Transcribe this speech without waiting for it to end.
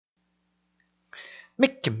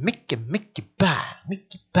미끼빵,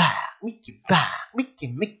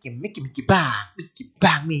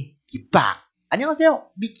 미끼빵. 안녕하세요,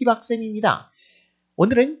 미끼박쌤입니다.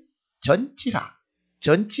 오늘은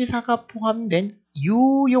전치사가 포함된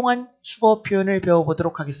유용한 숙어 표현을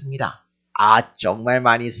배워보도록 하겠습니다. 정말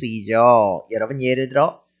많이 쓰이죠. 여러분, 예를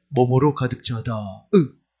들어 뭐뭐로 가득 차다,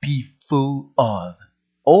 be full of,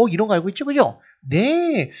 이런 거 알고 있죠, 그죠?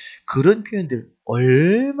 네, 그런 표현들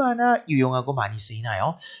얼마나 유용하고 많이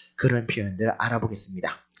쓰이나요? 그런 표현들 알아보겠습니다.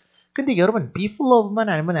 근데 여러분, be full of만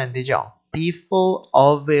알면 안 되죠. be full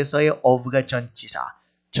of에서의 of가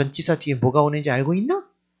전치사 뒤에 뭐가 오는지 알고 있나?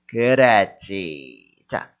 그렇지.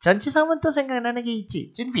 자, 전치사부터 생각나는 게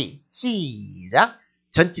있지. 준비, 시작.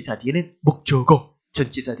 전치사 뒤에는 목적어,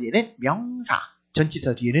 전치사 뒤에는 명사,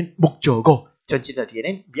 전치사 뒤에는 목적어, 전치사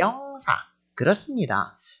뒤에는 명사.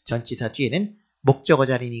 그렇습니다. 전치사 뒤에는 목적어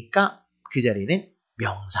자리니까 그 자리는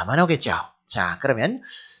명사만 오겠죠. 자, 그러면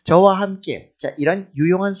저와 함께 이런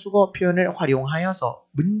유용한 숙어 표현을 활용하여서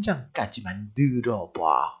문장까지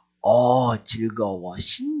만들어봐. 즐거워,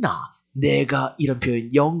 신나. 내가 이런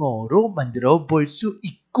표현 영어로 만들어 볼 수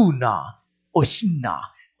있구나. 신나.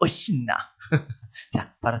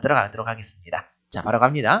 자, 바로 들어가도록 하겠습니다. 자, 바로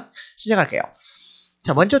갑니다. 시작할게요.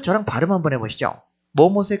 자, 먼저 저랑 발음 한번 해보시죠.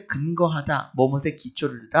 뭐뭇에 근거하다, 뭐뭇에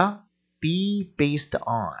기초를 두다, be based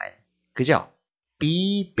on. 그죠?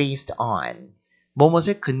 be based on.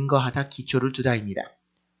 뭐뭇에 근거하다, 기초를 두다입니다.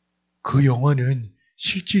 그 영화는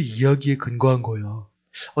실제 이야기에 근거한 거야.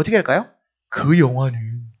 어떻게 할까요? 그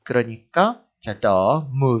영화는 그러니까 the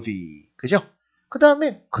movie. 그죠? 그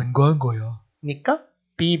다음에 근거한 거야. 그러니까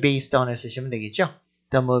be based on을 쓰시면 되겠죠?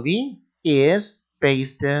 The movie is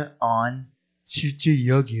based on 실제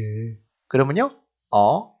이야기에. 그러면요,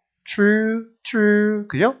 true,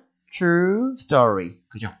 그죠? True story,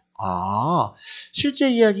 그죠? 실제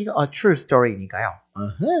이야기가 true story니까요.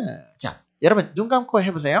 자, 여러분 눈 감고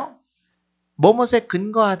해보세요. 뭐뭇에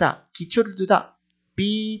근거하다, 기초를 두다,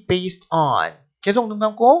 be based on. 계속 눈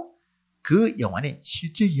감고. 그 영화는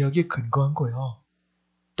실제 이야기에 근거한 거야.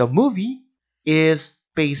 The movie is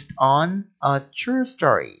based on a true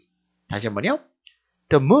story. 다시 한번요.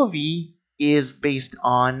 The movie is based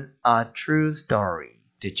on a true story.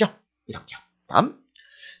 됐죠? 이렇게요. 다음.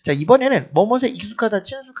 자, 이번에는 뭐뭇에 익숙하다,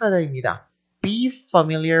 친숙하다입니다. Be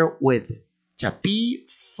familiar with. 자, be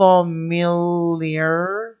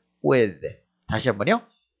familiar with. 다시 한번요.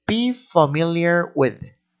 Be familiar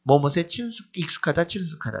with. 뭐뭇에 익숙하다,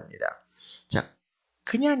 친숙하다입니다. 자,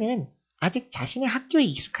 그녀는 아직 자신의 학교에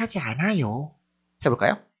익숙하지 않아요.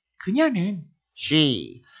 해볼까요? 그녀는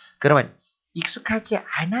she. 그러면 익숙하지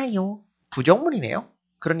않아요. 부정문이네요.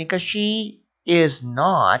 그러니까 she is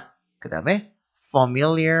not. 그 다음에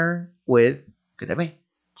familiar with. 그 다음에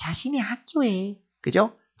자신의 학교에.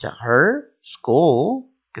 그죠? 자, her school.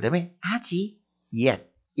 그 다음에 아직 yet.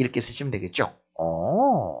 이렇게 쓰시면 되겠죠.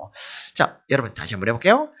 자, 여러분 다시 한번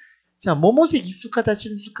해볼게요. 자, 뭐뭇에 익숙하다,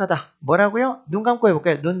 친숙하다. 뭐라고요? 눈 감고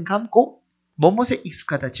해볼까요? 눈 감고. 뭐뭇에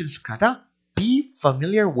익숙하다, 친숙하다. Be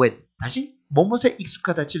familiar with. 다시. 뭐뭇에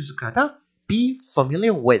익숙하다, 친숙하다. Be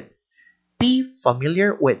familiar with. Be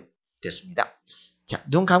familiar with. 됐습니다. 자,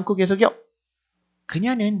 눈 감고 계속요.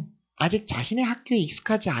 그녀는 아직 자신의 학교에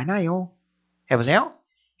익숙하지 않아요. 해보세요.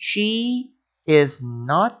 She is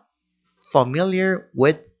not familiar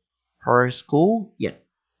with her school yet.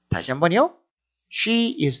 다시 한번요.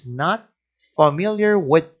 She is not familiar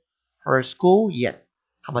with her school yet.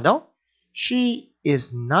 한 번 더. She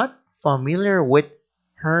is not familiar with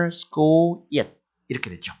her school yet. 이렇게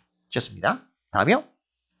됐죠. 좋습니다. 다음이요.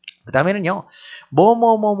 그 다음에는요.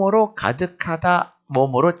 뭐뭐뭐뭐로 가득하다,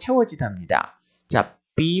 뭐뭐로 채워지다입니다. 자,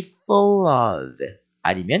 be full of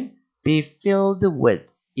아니면 be filled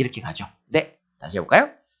with 이렇게 가죠. 네, 다시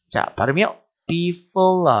해볼까요? 자, 발음이요. be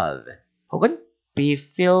full of 혹은 be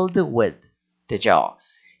filled with 되죠.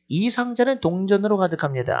 이 상자는 동전으로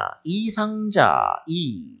가득합니다. 이 상자,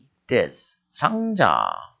 this 상자,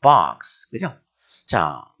 box 그죠?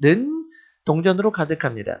 자, 는 동전으로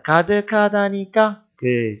가득합니다. 가득하다니까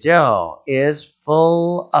그죠? is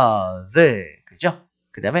full of 그죠?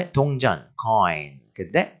 그 다음에 동전, coin.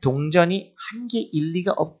 근데 동전이 한 개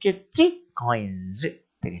일리가 없겠지? coins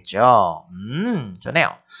되겠죠? 좋네요.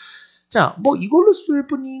 자, 뭐 이걸로 쓸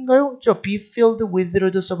뿐인가요? 저 be filled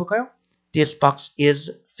with로도 써볼까요? This box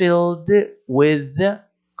is filled with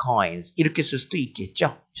coins. 이렇게 쓸 수도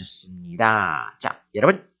있겠죠? 좋습니다. 자,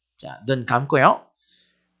 여러분, 자, 눈 감고요.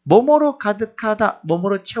 뭐뭐로 가득하다,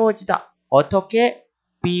 뭐뭐로 채워지다. 어떻게?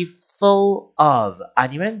 Be full of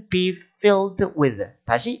아니면 be filled with.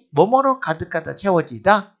 다시 뭐뭐로 가득하다,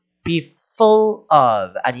 채워지다. be full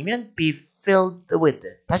of 아니면 be filled with.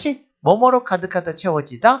 다시 뭐뭐로 가득하다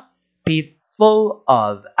채워지다 be full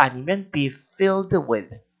of 아니면 be filled with.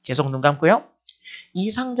 계속 눈 감고요.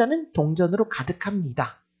 이 상자는 동전으로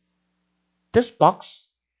가득합니다. This box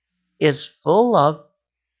is full of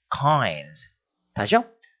coins. 다시요.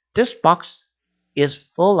 This box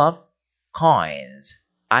is full of coins.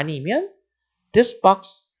 아니면 this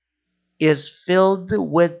box is filled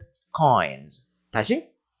with coins.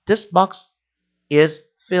 다시 this box is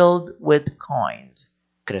filled with coins.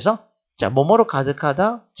 그래서 자, 뭐뭐로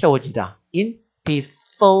가득하다, 채워지다. in be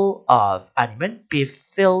full of 아니면 be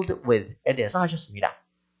filled with에 대해서 하셨습니다.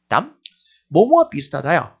 다음 뭐뭐와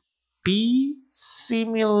비슷하다요. be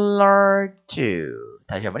similar to.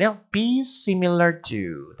 다시 한번요. be similar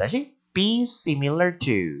to. 다시 be similar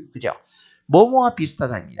to. 그죠? 뭐뭐와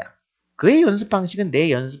비슷하다입니다. 그의 연습 방식은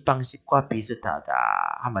내 연습 방식과 비슷하다.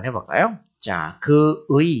 한번 해볼까요? 자,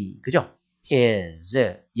 그의, 그죠?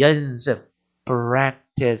 his, 연습,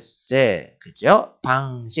 practice, 그죠?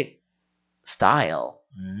 방식, style.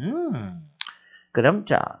 그럼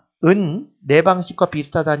자, 내 방식과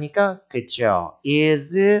비슷하다니까, 그죠?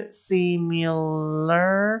 is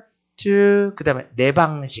similar to, 그 다음에 내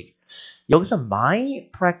방식. 여기서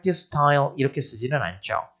my practice style 이렇게 쓰지는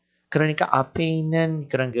않죠. 그러니까 앞에 있는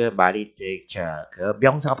그런 그 말이 그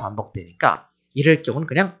명사가 반복되니까 이럴 경우는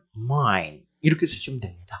그냥 mine 이렇게 쓰시면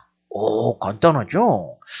됩니다. 오,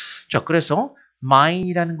 간단하죠? 자, 그래서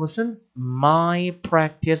mine이라는 것은 my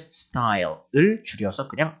practice style을 줄여서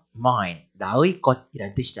그냥 mine, 나의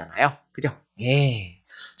것이라는 뜻이잖아요. 그죠? 예.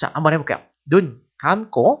 자, 한번 해볼게요. 눈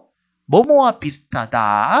감고 뭐뭐와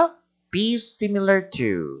비슷하다. be similar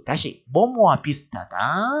to. 다시 뭐뭐와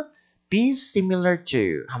비슷하다. be similar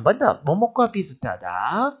to. 한 번 더. 뭐뭐과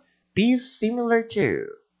비슷하다. be similar to.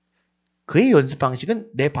 그의 연습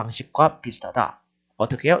방식은 내 방식과 비슷하다.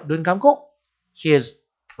 어떻게 해요? 눈 감고 his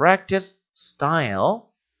practice style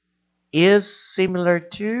is similar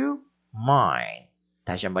to mine.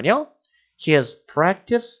 다시 한 번요. His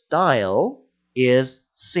practice style is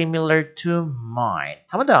similar to mine.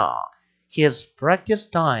 한 번 더. His practice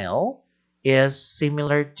style is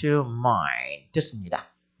similar to mine. 됐습니다.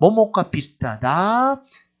 뭐뭐과 비슷하다.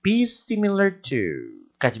 be similar to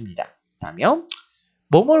까지입니다. 다음이요.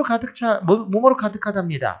 뭐뭐로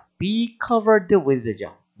가득하답니다. be covered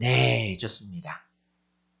with죠. 네, 좋습니다.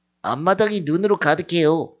 앞마당이 눈으로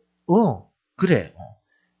가득해요. 그래.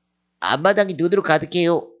 앞마당이 눈으로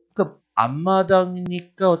가득해요. 그럼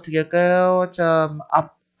앞마당이니까 어떻게 할까요? 자, up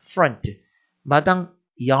front. 마당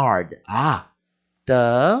yard.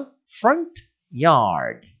 the front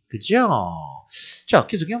yard. 그죠? 자,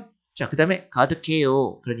 계속요. 자, 그 다음에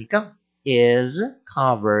가득해요. 그러니까 is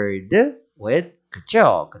covered with.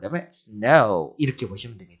 그죠? 그 다음에 snow. 이렇게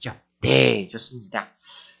보시면 되겠죠? 네, 좋습니다.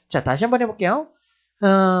 자, 다시 한번 해볼게요.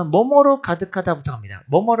 뭐뭐로 가득하다부터 합니다.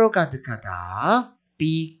 뭐뭐로 가득하다.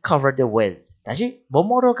 be covered with. 다시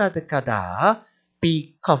뭐뭐로 가득하다.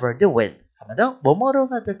 be covered with. 한 번 더. 뭐뭐로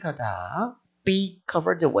가득하다. be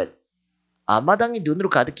covered with. 앞마당이 눈으로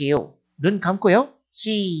가득해요. 눈 감고요.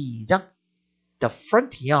 시작. The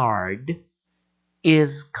front yard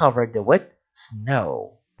is covered with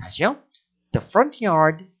snow. 다시요. The front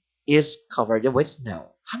yard is covered with snow.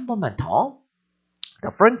 한 번만 더.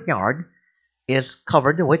 The front yard is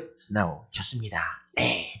covered with snow. 좋습니다.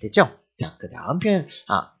 네, 됐죠? 자, 그 다음 표현,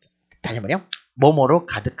 다시 한번요. 뭐뭐로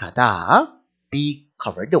가득하다. be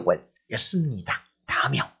covered with. 였습니다.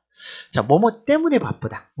 다음이요. 자, 뭐뭐 때문에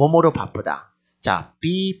바쁘다. 뭐뭐로 바쁘다. 자,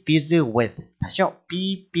 be busy with. 다시요.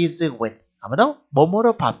 be busy with. 한 번 더.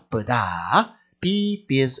 뭐뭐로 바쁘다. be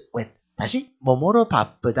busy with. 다시 뭐뭐로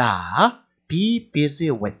바쁘다. be busy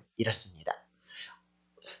with. 이렇습니다.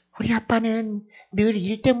 우리 아빠는 늘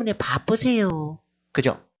일 때문에 바쁘세요.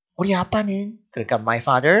 그죠? 우리 아빠는 그러니까 my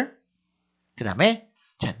father 그 다음에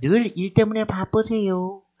자, 늘 일 때문에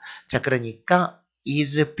바쁘세요. 자, 그러니까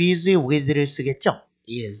is busy with를 쓰겠죠?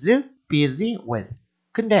 is busy with.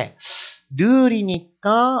 근데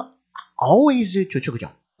늘이니까 always 좋죠,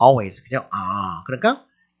 그죠? always 그죠? 그러니까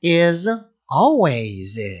is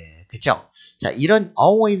always 그죠? 자, 이런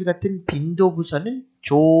always 같은 빈도부사는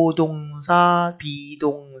조동사,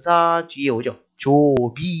 비동사 뒤에 오죠.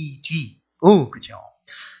 조비 뒤. 그죠?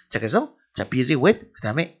 자, 그래서 자, busy with 그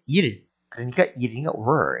다음에 일. 그러니까 일이니까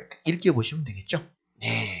work. 이렇게 보시면 되겠죠?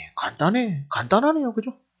 네, 간단하네요.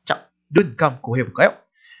 그죠? 자, 눈 감고 해볼까요?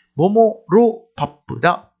 뭐뭐로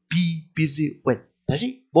바쁘다. be busy with.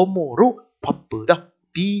 다시 뭐뭐로 바쁘다.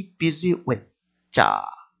 be busy with. 자,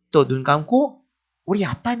 또 눈 감고 우리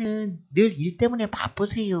아빠는 늘 일 때문에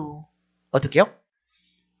바쁘세요. 어떻게요?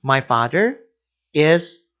 My father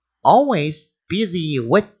is always busy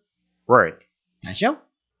with work. 다시요.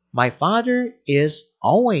 My father is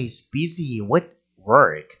always busy with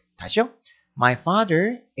work. 다시요. My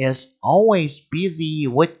father is always busy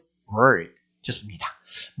with work. 좋습니다.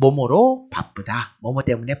 뭐뭐로 바쁘다. 뭐뭐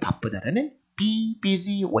때문에 바쁘다라는 be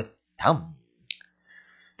busy with. 다음.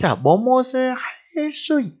 자, 뭐뭇을 할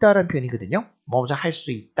수 있다라는 표현이거든요. 뭐뭇을 할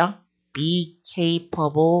수 있다. be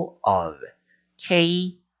capable of.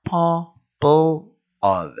 capable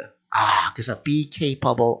of. 그래서 be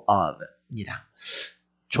capable of 입니다.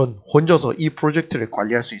 전 혼자서 이 프로젝트를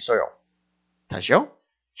관리할 수 있어요. 다시요.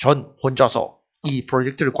 전 혼자서 이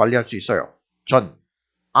프로젝트를 관리할 수 있어요. 전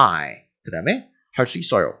I 그 다음에 할 수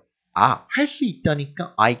있어요. 할 수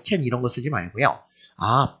있다니까 I can 이런 거 쓰지 말고요.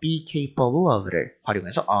 be capable of를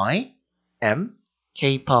활용해서 I am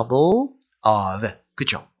capable of.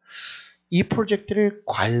 그쵸? 이 프로젝트를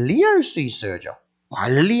관리할 수 있어야죠.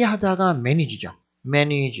 관리하다가 manage죠.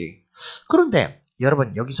 manage. 그런데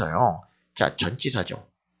여러분 여기서요. 자, 전치사죠.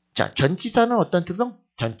 자, 전치사는 어떤 특성?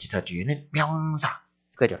 전치사 뒤에는 명사.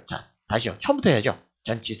 그죠? 자, 다시요. 처음부터 해야죠.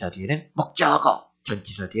 전치사 뒤에는 목적어.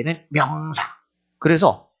 전치사 뒤에는 명사.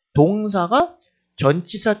 그래서 동사가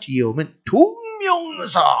전치사 뒤에 오면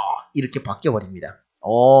동명사 이렇게 바뀌어버립니다.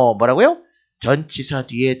 뭐라고요? 전치사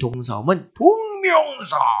뒤에 동사 오면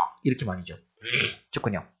동명사 이렇게 말이죠.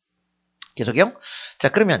 좋군요. 계속요. 자,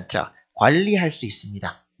 그러면 자 관리할 수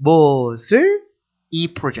있습니다. 무엇을?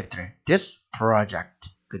 이 프로젝트를. This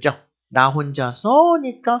project. 그죠? 나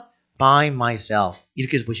혼자서니까 by myself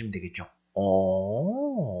이렇게 해서 보시면 되겠죠.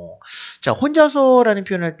 자, 혼자서라는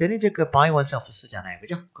표현할 때는 이제 그 by oneself 쓰잖아요.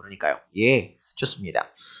 그죠? 그러니까요. 예, 좋습니다.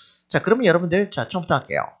 자, 그러면 여러분들 자, 처음부터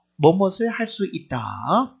할게요. 뭐뭇을 할 수 있다.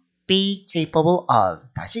 be capable of.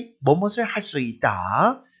 다시 뭐뭇을 할 수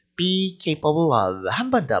있다. be capable of. 한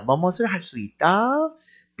번 더. 뭐뭇을 할 수 있다.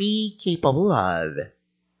 be capable of.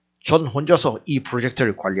 전 혼자서 이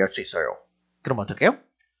프로젝트를 관리할 수 있어요. 그럼 어떻게 해요?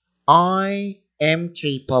 I am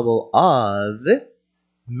capable of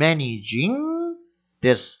managing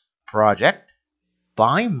this project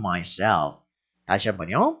by myself. 다시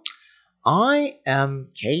한번요. I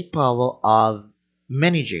am capable of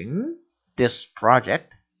managing this project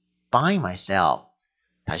by myself.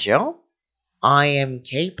 다시요. I am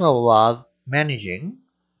capable of managing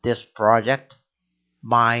this project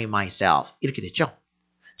by myself. 이렇게 됐죠?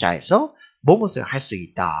 자, 그래서 뭐뭇을 할 수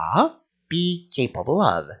있다. be capable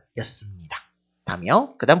of 였습니다.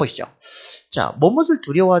 다음이요. 그 다음 보시죠. 자, 뭐뭇을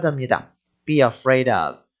두려워하답니다. be afraid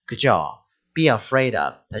of. 그죠? be afraid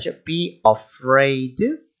of. 다시요. be afraid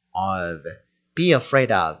of. be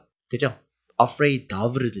afraid of. 그죠? afraid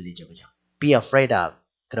of를 들리죠. 그죠? be afraid of.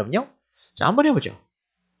 그럼요. 자, 한번 해보죠.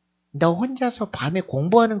 너 혼자서 밤에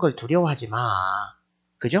공부하는 걸 두려워하지 마.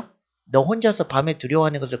 그죠? 너 혼자서 밤에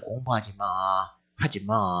두려워하는 것을 공부하지 마. 하지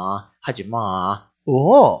마. 하지 마.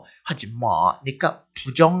 하지 마. 그러니까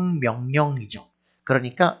부정명령이죠.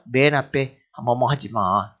 그러니까 맨 앞에 뭐뭐 하지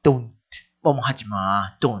마. don't. 뭐뭐 하지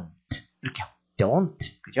마. don't. 이렇게요.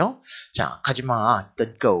 don't. 그죠? 자, 가지 마.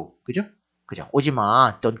 don't go. 그죠? 그죠? 오지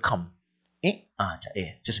마. don't come. 예? 자,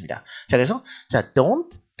 예. 좋습니다. 자, 그래서 자,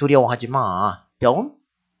 don't 두려워하지 마. don't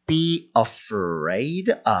be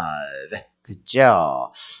afraid of.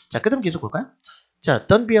 그죠? 자, 그 다음 계속 볼까요? 자,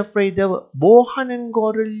 don't be afraid of 뭐 하는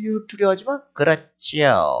거를 두려워하지 마?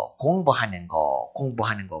 그렇죠. 공부하는 거.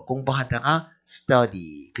 공부하다가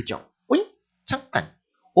study. 그죠? 어이? 잠깐.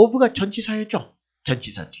 of가 전치사였죠?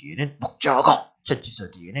 전치사 뒤에는 목적어.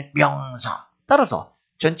 전치사 뒤에는 명사. 따라서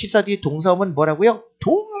전치사 뒤에 동사 오면 뭐라고요?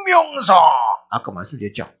 동명사. 아까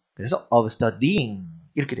말씀드렸죠? 그래서 of studying.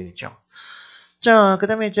 이렇게 되겠죠. 자, 그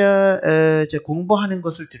다음에 공부하는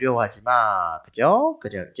것을 두려워하지 마. 그죠?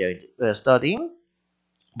 그죠? studying.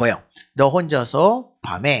 뭐요? 너 혼자서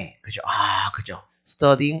밤에. 그죠? 그죠?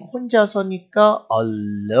 studying 혼자서니까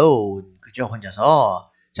alone. 그죠? 혼자서.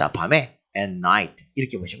 자, 밤에 at night.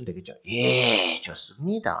 이렇게 보시면 되겠죠? 예,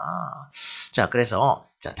 좋습니다. 자, 그래서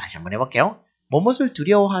자, 다시 한번 해볼게요. 뭐뭇을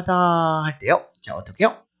두려워하다 할 때요. 자,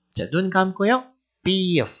 어떻게요? 자, 눈 감고요.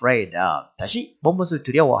 be afraid of. 다시 뭐뭇을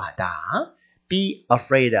두려워하다. be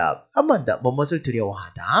afraid of. 한 번 더. 뭐뭇을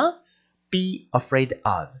두려워하다. be afraid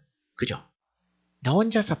of. 그죠? 너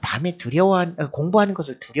혼자서 밤에 공부하는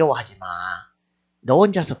것을 두려워하지 마. 너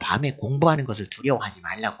혼자서 밤에 공부하는 것을 두려워하지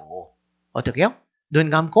말라고. 어떻게요?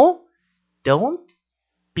 눈 감고 don't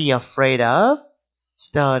be afraid of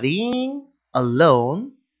studying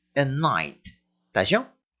alone at night. 다시요.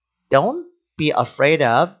 Don't be afraid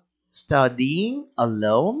of studying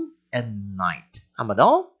alone at night. 한 번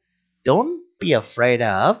더. Don't be afraid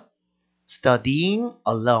of studying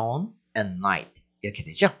alone at night. 이렇게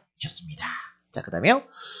되죠? 좋습니다. 자, 그 다음에요.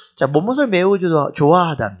 자, 뭐뭇을 매우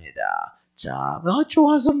좋아하답니다. 자,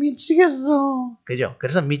 좋아서 미치겠어. 그죠?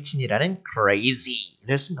 그래서 미친이라는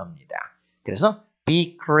crazy를 쓴 겁니다. 그래서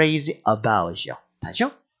be crazy about이요.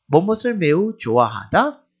 다시요. 무엇을 매우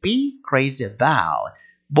좋아하다. be crazy about.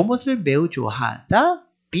 무엇을 매우 좋아하다.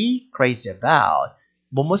 be crazy about.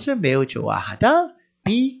 무엇을 매우 좋아하다.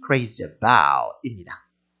 be crazy about 입니다.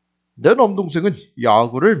 내 남동생은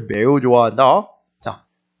야구를 매우 좋아한다. 자,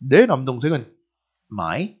 내 남동생은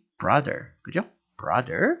my brother. 그죠?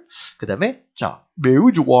 brother. 그 다음에 자,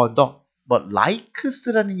 매우 좋아한다. 뭐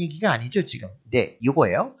likes라는 얘기가 아니죠, 지금. 네,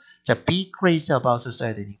 이거예요. 자, be crazy about을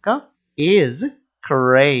써야 되니까 is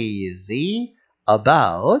crazy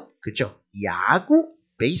about. 그죠? 야구,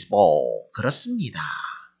 baseball. 그렇습니다.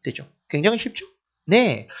 되죠? 굉장히 쉽죠?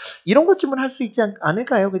 네, 이런 것쯤은 할 수 있지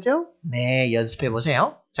않을까요? 그죠? 네,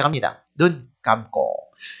 연습해보세요. 자, 갑니다. 눈 감고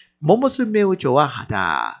무엇을 매우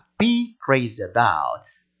좋아하다. be crazy about.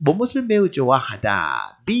 무엇을 매우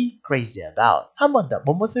좋아하다. be crazy about. 한 번 더.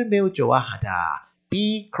 무엇을 매우 좋아하다.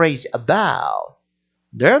 be crazy about.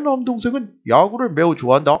 내 남동생은 야구를 매우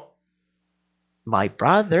좋아한다. My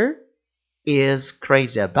brother is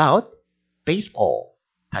crazy about baseball.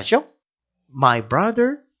 다시요. My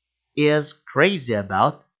brother is crazy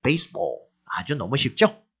about baseball. 아주 너무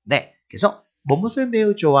쉽죠? 네, 그래서 무엇을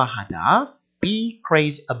매우 좋아하다. be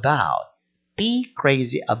crazy about. be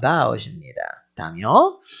crazy about입니다.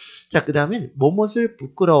 다음이요. 자, 그 다음엔 무엇을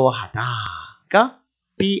부끄러워하다. 그러니까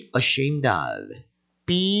be ashamed of.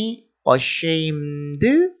 be ashamed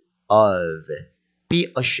of. be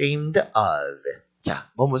ashamed of. 자,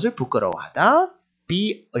 무엇을 부끄러워하다.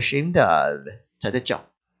 be ashamed of. 자, 됐죠?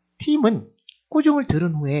 팀은 꾸중을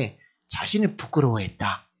들은 후에 자신을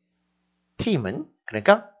부끄러워했다. 팀은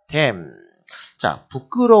그러니까 them. 자,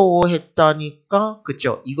 부끄러워했다니까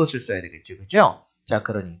그쵸? 이것을 써야 되겠죠, 그죠? 자,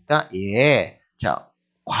 그러니까 예, 자,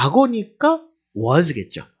 과거니까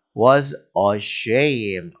was겠죠. was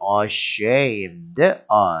ashamed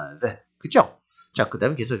of. 그죠? 자, 그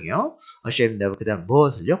다음 계속이요. ashamed of. 그 다음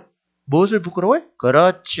무엇을요? 무엇을 부끄러워해?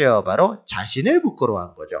 그렇죠, 바로 자신을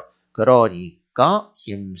부끄러워한 거죠. 그러니까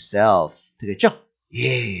himself. 되겠죠?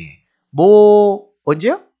 예. 뭐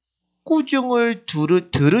언제요? 꾸중을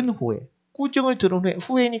들은 후에. 꾸중을 들은 후에.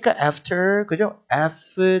 후에니까 after. 그죠?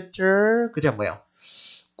 after. 그죠? 뭐요?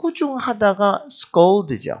 꾸중하다가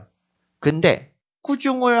scold죠. 근데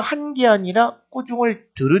꾸중을 한 게 아니라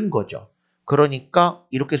꾸중을 들은 거죠. 그러니까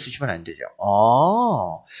이렇게 쓰시면 안 되죠.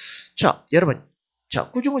 자, 여러분. 자,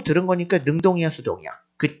 꾸중을 들은 거니까 능동이야, 수동이야?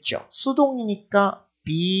 그쵸? 수동이니까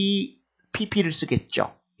PP를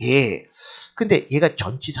쓰겠죠. 예. 근데 얘가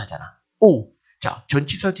전치사잖아. 오. 자,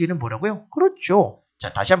 전치사 뒤에는 뭐라고요? 그렇죠.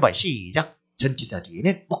 자, 다시 한번 시작. 전치사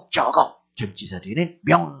뒤에는 목적어. 전치사 뒤에는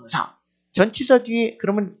명사. 전치사 뒤에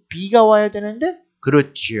그러면 be가 와야 되는데?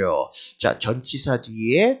 그렇죠. 자, 전치사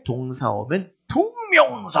뒤에 동사 오면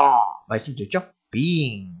동명사. 말씀드렸죠?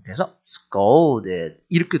 being. 그래서 scolded.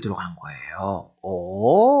 이렇게 들어간 거예요.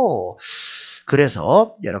 오.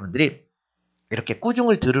 그래서 여러분들이 이렇게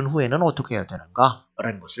꾸중을 들은 후에는 어떻게 해야 되는가?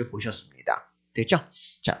 라는 것을 보셨습니다. 됐죠?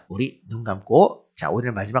 자, 우리 눈 감고. 자,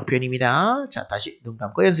 오늘 마지막 표현입니다. 자, 다시 눈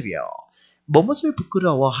감고 연습이요. 무엇을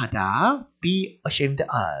부끄러워하다. be ashamed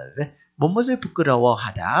of. 무엇을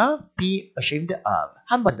부끄러워하다. be ashamed of.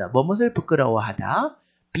 한 번 더. 무엇을 부끄러워하다.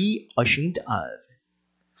 be ashamed of.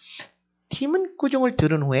 팀은 꾸중을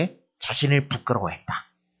들은 후에 자신을 부끄러워했다.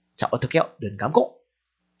 자, 어떻게요? 눈 감고.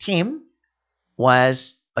 Tim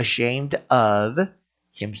was ashamed of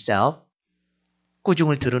himself.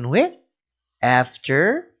 꾸중을 들은 후에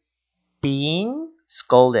after being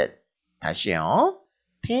scolded. 다시요.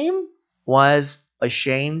 Tim was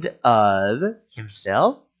ashamed of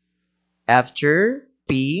himself after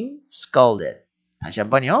being scolded. 다시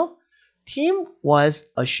한번요. Tim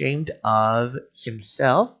was ashamed of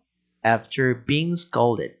himself after being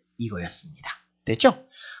scolded. 이거였습니다. 됐죠?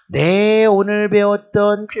 네, 오늘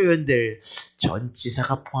배웠던 표현들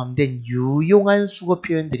전치사가 포함된 유용한 수거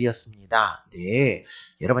표현들이었습니다. 네,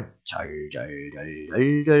 여러분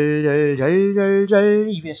절절절절절절절절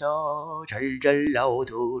입에서 절절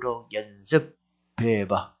나오도록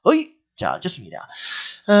연습해봐. 어이, 자, 좋습니다.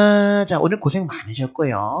 자, 오늘 고생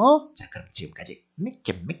많으셨고요. 자, 그럼 지금까지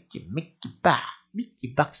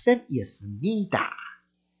미끼박쌤이었습니다.